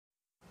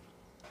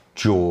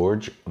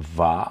George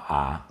va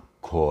a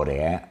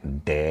Corea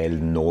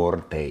del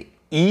Norte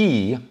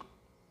y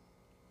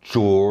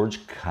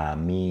George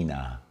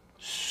camina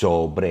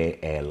sobre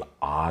el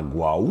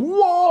agua.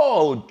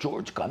 ¡Wow!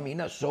 George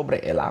camina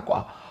sobre el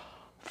agua.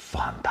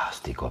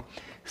 Fantástico.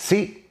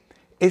 Sí,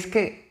 es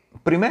que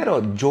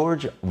primero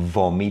George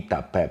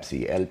vomita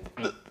Pepsi.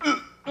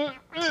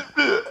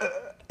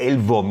 Él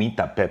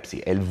vomita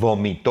Pepsi. Él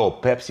vomitó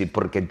Pepsi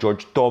porque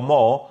George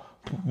tomó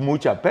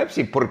mucha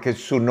Pepsi porque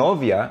su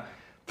novia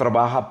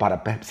trabaja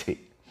para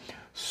Pepsi.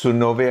 Su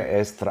novia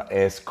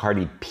es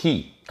Cardi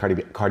P.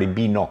 Cardi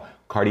B no.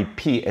 Cardi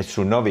P es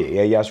su novia y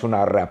ella es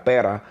una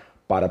rapera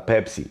para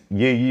Pepsi.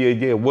 Yeah, yeah,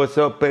 yeah. What's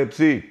up,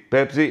 Pepsi?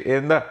 Pepsi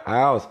in the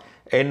house.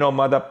 Ain't no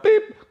mother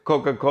beep.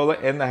 Coca-Cola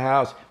in the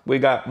house. We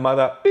got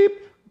mother beep.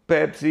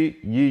 Pepsi.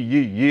 Yeah,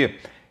 yeah, yeah.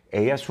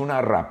 Ella es una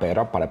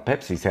rapera para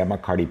Pepsi. Se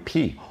llama Cardi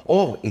P.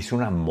 Oh, es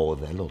una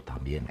modelo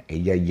también.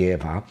 Ella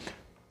lleva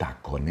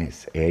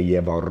tacones.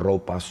 Ella lleva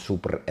ropa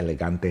súper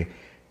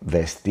elegante.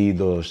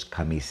 Vestidos,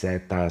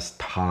 camisetas,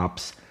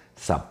 tops,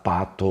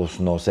 zapatos,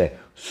 no sé,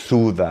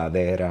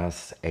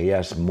 sudaderas.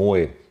 Ella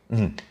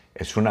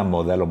es una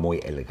modelo muy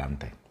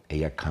elegante.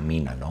 Ella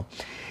camina, ¿no?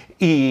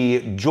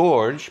 Y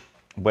George,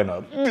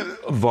 bueno,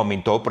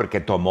 vomitó porque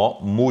tomó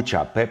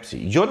mucha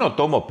Pepsi. Yo no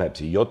tomo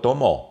Pepsi, yo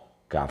tomo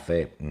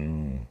café.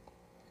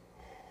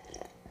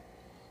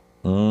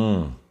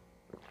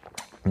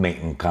 Me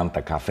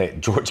encanta café.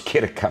 George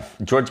quiere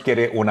café. George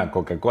quiere una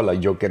Coca-Cola.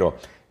 Yo quiero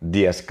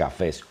 10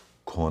 cafés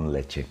con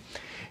leche.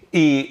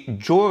 Y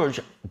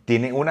George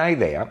tiene una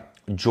idea.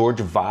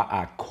 George va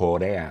a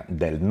Corea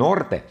del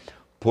Norte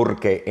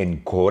porque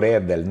en Corea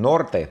del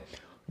Norte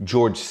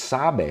George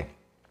sabe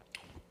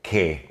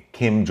que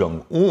Kim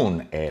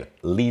Jong-un, el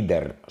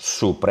líder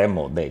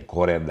supremo de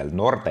Corea del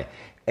Norte,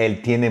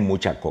 él tiene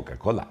mucha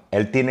Coca-Cola.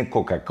 Él tiene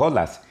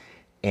Coca-Colas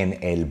en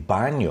el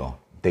baño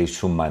de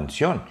su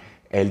mansión.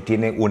 Él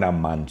tiene una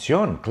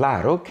mansión.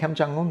 Claro, Kim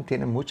Jong-un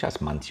tiene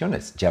muchas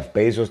mansiones. Jeff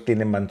Bezos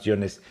tiene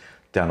mansiones.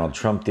 Donald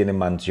Trump tiene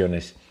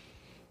mansiones.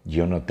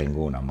 Yo no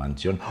tengo una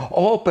mansión.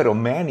 Oh, pero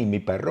Manny, mi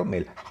perro,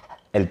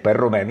 el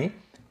perro Manny,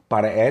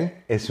 para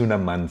él es una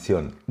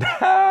mansión.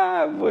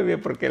 Muy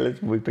bien, porque él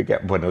es muy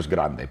pequeño. Bueno, es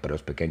grande, pero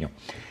es pequeño.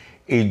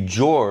 Y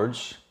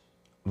George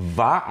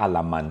va a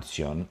la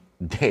mansión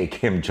de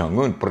Kim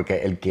Jong-un porque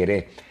él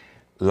quiere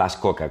las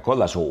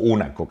Coca-Colas o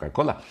una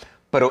Coca-Cola.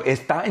 Pero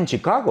está en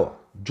Chicago.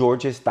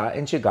 George está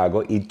en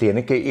Chicago y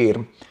tiene que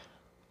ir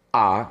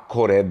a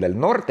Corea del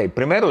Norte.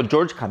 Primero,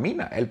 George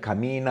camina. Él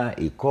camina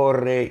y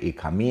corre y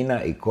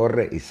camina y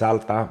corre y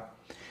salta.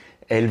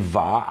 Él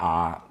va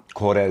a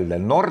Corea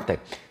del Norte.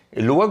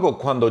 Y luego,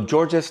 cuando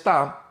George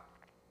está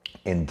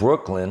en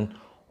Brooklyn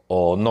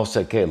o no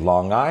sé qué,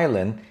 Long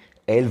Island,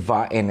 él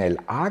va en el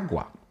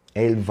agua.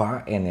 Él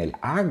va en el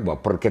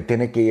agua porque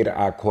tiene que ir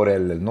a Corea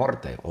del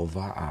Norte o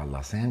va a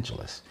Los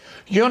Ángeles.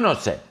 Yo no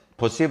sé.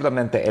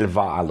 Posiblemente él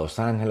va a Los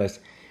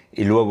Ángeles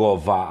y luego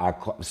va a...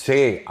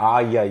 Sí,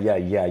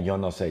 yo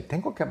no sé.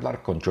 Tengo que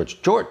hablar con George.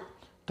 George,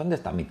 ¿dónde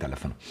está mi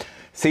teléfono?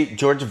 Sí,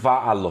 George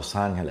va a Los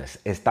Ángeles.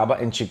 Estaba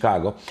en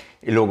Chicago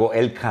y luego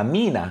él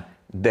camina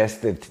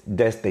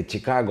desde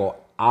Chicago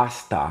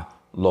hasta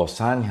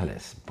Los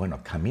Ángeles. Bueno,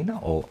 ¿camina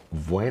o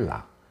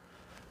vuela?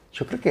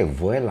 Yo creo que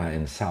vuela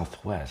en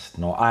Southwest.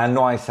 No,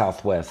 no hay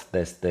Southwest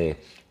desde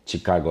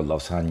Chicago,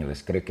 Los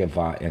Ángeles. Creo que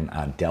va en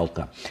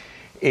Delta.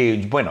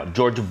 Y bueno,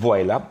 George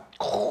vuela.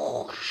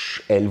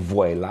 Él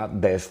vuela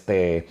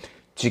desde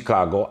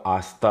Chicago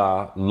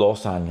hasta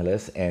Los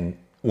Ángeles en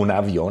un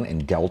avión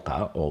en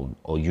Delta o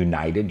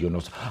United, yo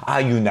no sé.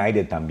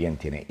 United también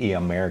tiene y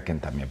American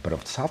también, pero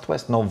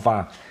Southwest no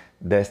va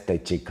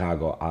desde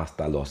Chicago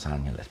hasta Los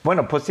Ángeles.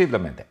 Bueno,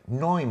 posiblemente,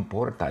 no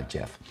importa,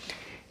 Jeff.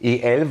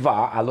 Y él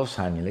va a Los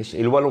Ángeles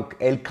y luego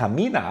él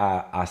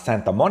camina a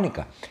Santa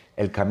Mónica.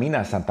 Él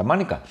camina a Santa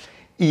Mónica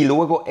y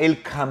luego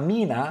él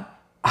camina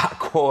a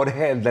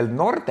Corea del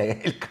Norte.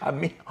 Él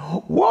camina.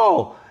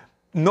 ¡Wow!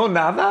 No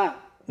nada.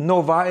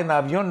 No va en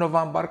avión, no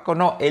va en barco.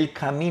 No, él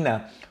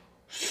camina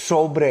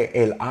sobre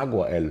el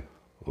agua.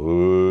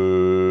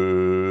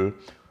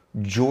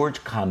 George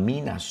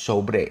camina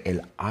sobre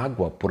el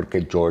agua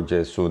porque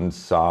George es un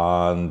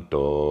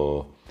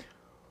santo.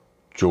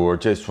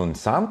 George es un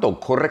santo,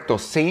 correcto.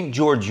 Saint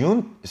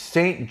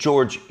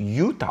George,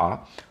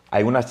 Utah.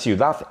 Hay una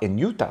ciudad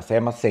en Utah, se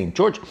llama Saint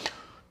George.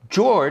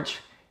 George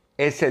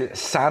es el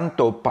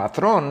santo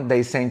patrón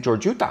de Saint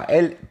George, Utah.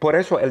 Por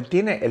eso él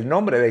tiene el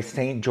nombre de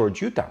Saint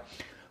George, Utah.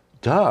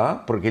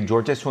 Porque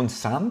George es un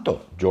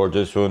santo.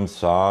 George es un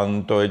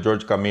santo y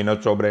George camina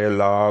sobre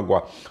el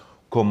agua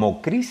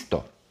como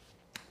Cristo.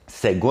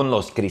 Según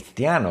los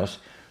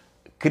cristianos,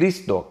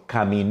 Cristo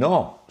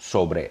caminó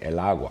sobre el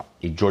agua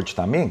y George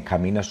también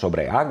camina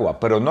sobre agua,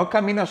 pero no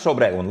camina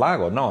sobre un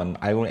lago, no.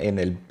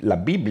 La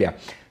Biblia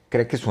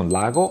cree que es un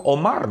lago o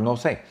mar, no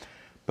sé.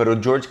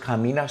 Pero George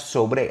camina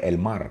sobre el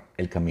mar.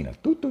 Él camina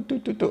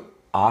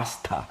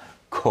hasta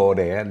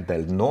Corea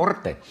del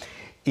Norte.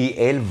 Y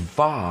él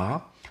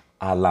va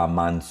a la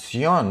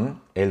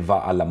mansión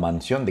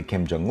de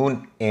Kim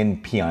Jong-un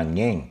en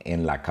Pyongyang,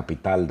 en la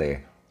capital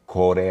de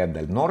Corea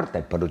del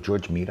Norte. Pero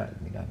George, mira.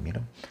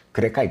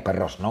 Cree que hay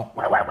perros, ¿no?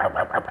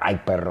 Hay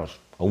perros.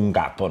 Un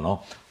gato,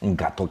 ¿no? Un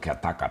gato que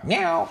ataca.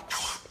 ¡Miau!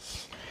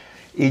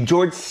 Y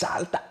George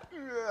salta.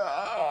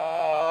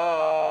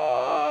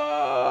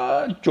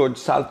 George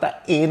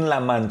salta en la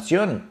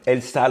mansión.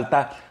 Él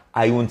salta,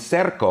 hay un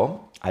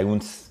cerco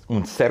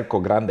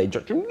grande.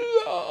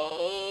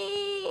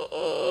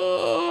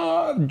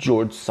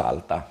 George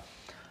salta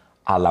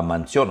a la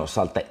mansión o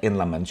salta en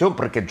la mansión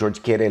porque George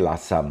quiere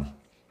las...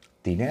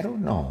 ¿Dinero?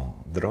 No.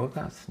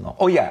 ¿Drogas? No.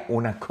 Oye,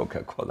 una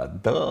Coca-Cola.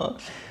 Duh.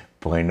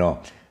 Bueno,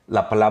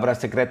 la palabra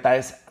secreta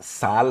es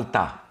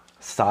salta.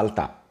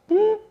 Salta.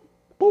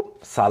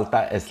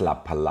 Salta es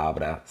la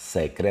palabra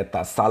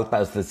secreta. Salta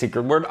es the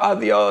secret word.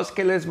 Adiós,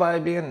 que les vaya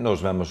bien.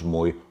 Nos vemos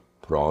muy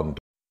pronto.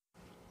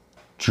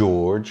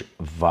 George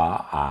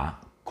va a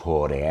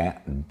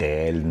Corea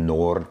del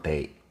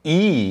Norte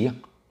y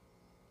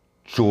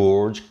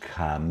George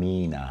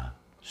camina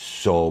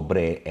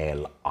sobre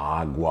el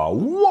agua.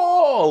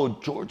 ¡Wow!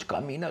 George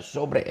camina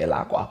sobre el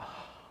agua.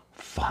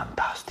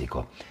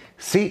 Fantástico.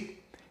 Sí,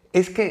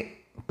 es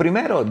que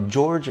primero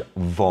George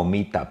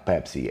vomita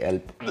Pepsi.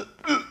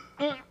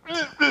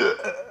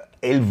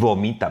 Él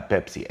vomita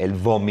Pepsi. Él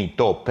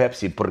vomitó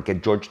Pepsi porque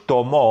George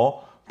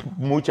tomó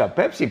mucha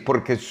Pepsi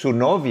porque su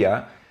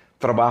novia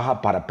trabaja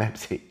para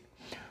Pepsi.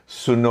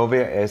 Su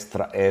novia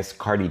es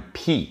Cardi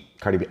P.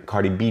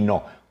 Cardi B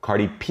no.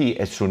 Cardi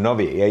P es su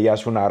novia y ella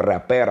es una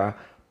rapera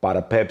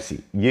para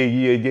Pepsi.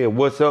 Yeah.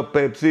 What's up,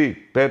 Pepsi?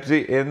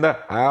 Pepsi in the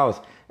house.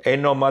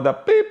 Ain't no mother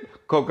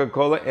beep.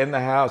 Coca-Cola in the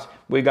house.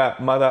 We got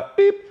mother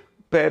beep.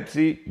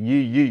 Pepsi.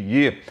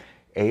 Yeah.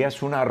 Ella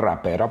es una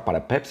rapera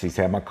para Pepsi,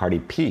 se llama Cardi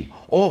P.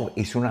 Oh,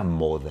 es una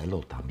modelo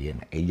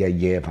también. Ella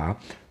lleva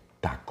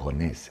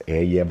tacones,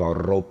 ella lleva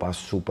ropa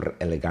súper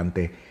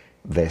elegante,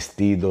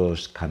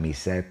 vestidos,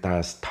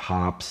 camisetas,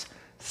 tops,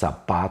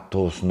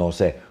 zapatos, no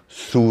sé,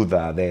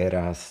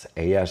 sudaderas.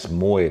 Ella es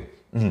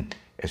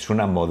es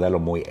una modelo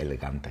muy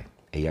elegante.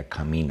 Ella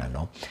camina,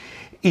 ¿no?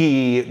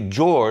 Y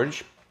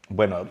George,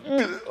 bueno,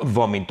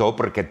 vomitó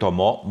porque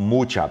tomó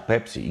mucha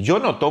Pepsi. Yo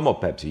no tomo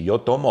Pepsi,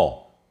 yo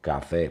tomo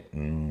café.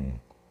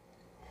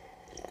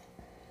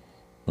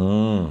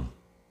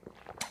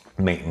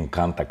 Me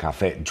encanta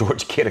café.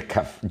 George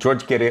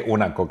quiere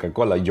una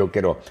Coca-Cola. Yo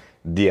quiero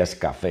 10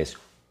 cafés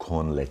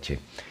con leche.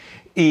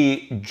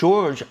 Y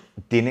George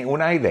tiene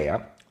una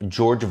idea.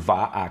 George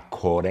va a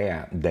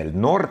Corea del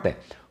Norte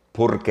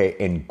porque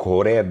en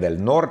Corea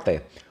del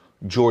Norte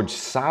George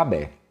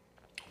sabe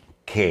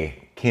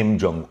que Kim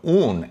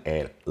Jong-un,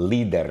 el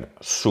líder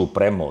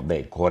supremo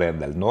de Corea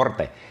del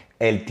Norte,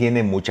 él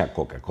tiene mucha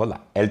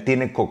Coca-Cola. Él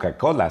tiene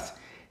Coca-Colas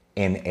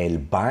en el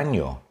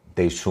baño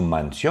de su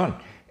mansión.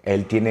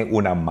 Él tiene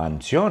una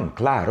mansión.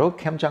 Claro,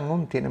 Kim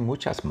Jong-un tiene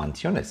muchas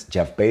mansiones.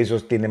 Jeff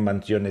Bezos tiene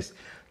mansiones.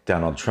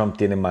 Donald Trump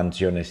tiene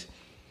mansiones.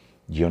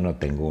 Yo no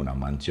tengo una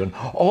mansión.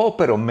 Oh,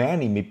 pero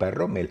Manny, mi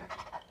perro,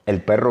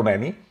 el perro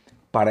Manny,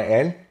 para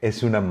él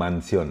es una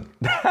mansión.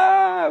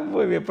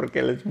 Muy bien, porque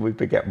él es muy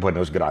pequeño.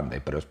 Bueno, es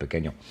grande, pero es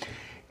pequeño.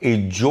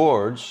 Y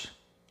George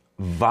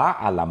va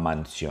a la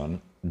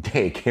mansión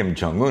de Kim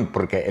Jong-un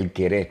porque él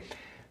quiere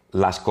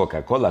las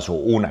Coca-Colas o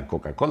una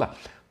Coca-Cola.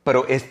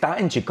 Pero está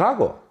en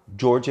Chicago.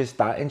 George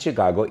está en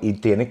Chicago y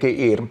tiene que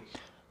ir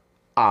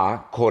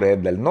a Corea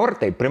del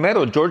Norte.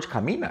 Primero, George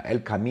camina.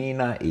 Él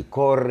camina y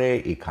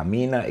corre y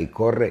camina y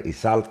corre y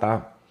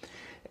salta.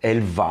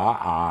 Él va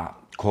a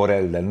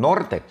Corea del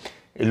Norte.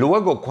 Y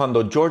luego,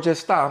 cuando George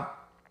está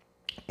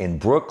en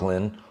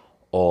Brooklyn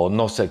o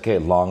no sé qué,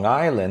 Long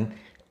Island,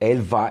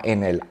 él va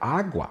en el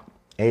agua.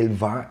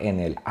 Él va en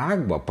el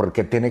agua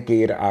porque tiene que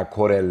ir a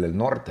Corea del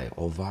Norte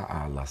o va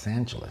a Los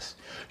Ángeles.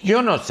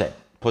 Yo no sé.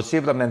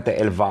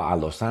 Posiblemente él va a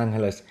Los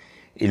Ángeles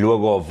y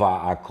luego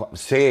va a...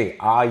 Sí,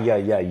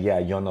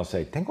 yo no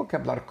sé. Tengo que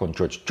hablar con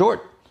George.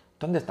 George,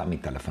 ¿dónde está mi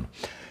teléfono?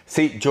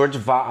 Sí, George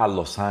va a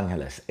Los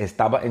Ángeles.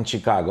 Estaba en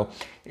Chicago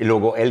y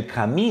luego él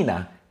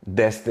camina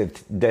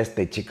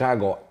desde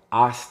Chicago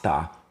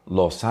hasta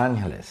Los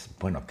Ángeles.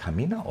 Bueno,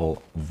 ¿camina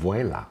o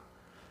vuela?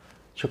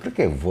 Yo creo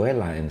que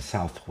vuela en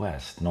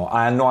Southwest. No,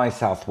 no hay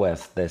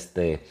Southwest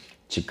desde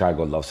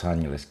Chicago, Los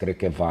Ángeles. Creo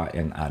que va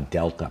en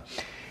Delta.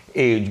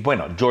 Y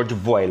bueno, George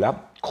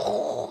vuela.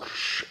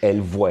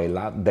 Él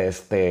vuela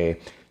desde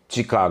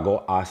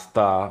Chicago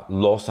hasta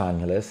Los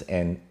Ángeles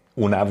en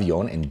un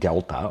avión, en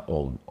Delta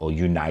o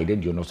United.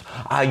 Yo no sé.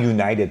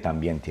 United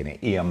también tiene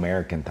y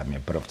American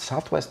también. Pero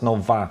Southwest no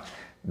va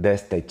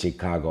desde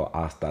Chicago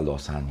hasta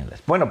Los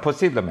Ángeles. Bueno,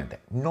 posiblemente.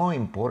 No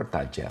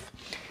importa, Jeff.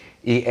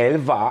 Y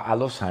él va a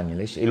Los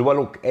Ángeles y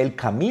luego él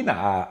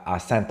camina a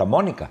Santa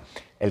Mónica.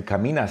 Él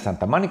camina a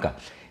Santa Mónica.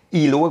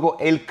 Y luego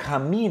él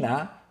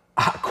camina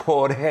a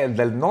Corea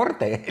del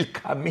Norte. Él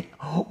camina.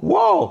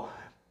 ¡Wow!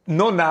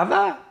 No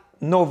nada.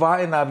 No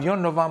va en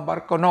avión, no va en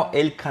barco. No,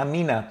 él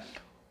camina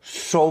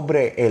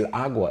sobre el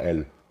agua.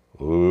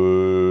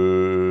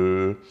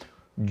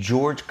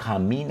 George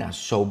camina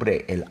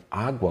sobre el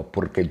agua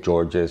porque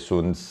George es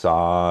un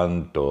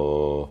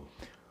santo.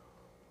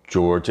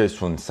 George es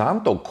un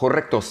santo,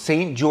 correcto.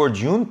 Saint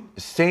George,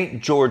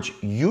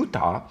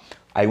 Utah.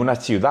 Hay una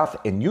ciudad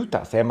en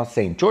Utah, se llama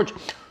Saint George.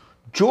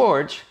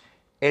 George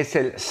es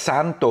el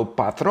santo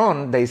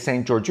patrón de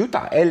Saint George,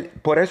 Utah.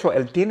 Por eso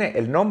él tiene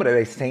el nombre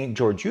de Saint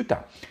George,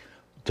 Utah.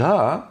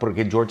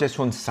 Porque George es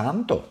un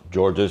santo.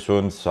 George es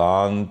un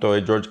santo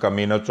y George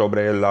camina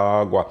sobre el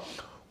agua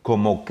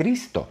como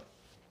Cristo.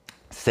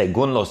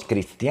 Según los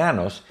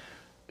cristianos,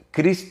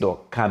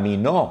 Cristo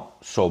caminó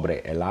sobre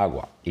el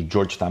agua y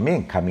George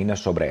también camina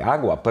sobre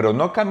agua, pero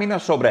no camina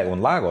sobre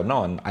un lago,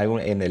 no,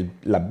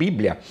 la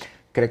Biblia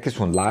cree que es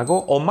un lago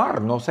o mar,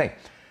 no sé,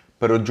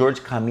 pero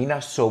George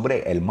camina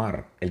sobre el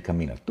mar, él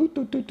camina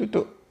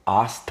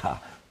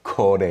hasta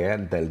Corea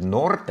del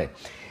Norte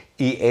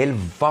y él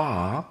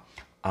va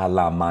a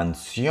la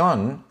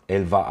mansión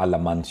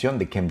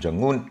de Kim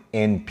Jong-un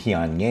en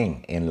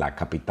Pyongyang, en la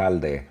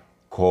capital de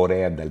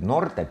Corea del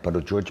Norte,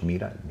 pero George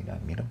mira,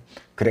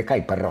 cree que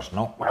hay perros,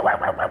 ¿no?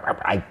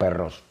 Hay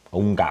perros,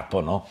 un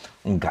gato, ¿no?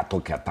 Un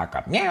gato que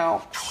ataca,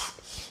 ¡miau!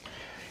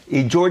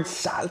 Y George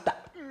salta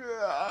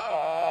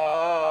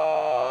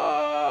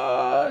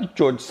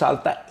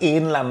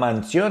en la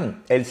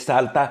mansión, él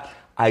salta,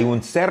 hay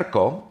un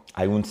cerco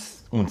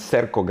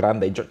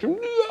grande, y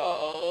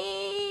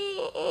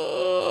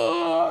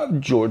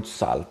George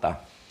salta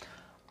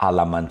a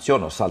la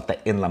mansión, o salta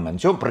en la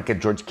mansión, porque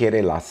George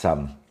quiere las...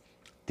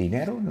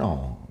 ¿Dinero?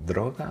 No.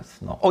 ¿Drogas?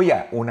 No.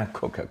 Oye, una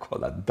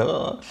Coca-Cola.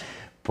 Duh.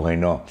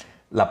 Bueno,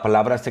 la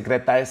palabra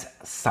secreta es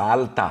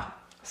salta.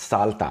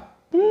 Salta.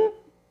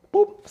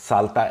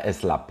 Salta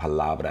es la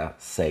palabra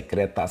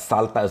secreta.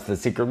 Salta es the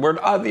secret word.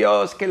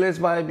 Adiós, que les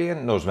vaya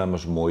bien. Nos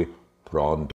vemos muy pronto.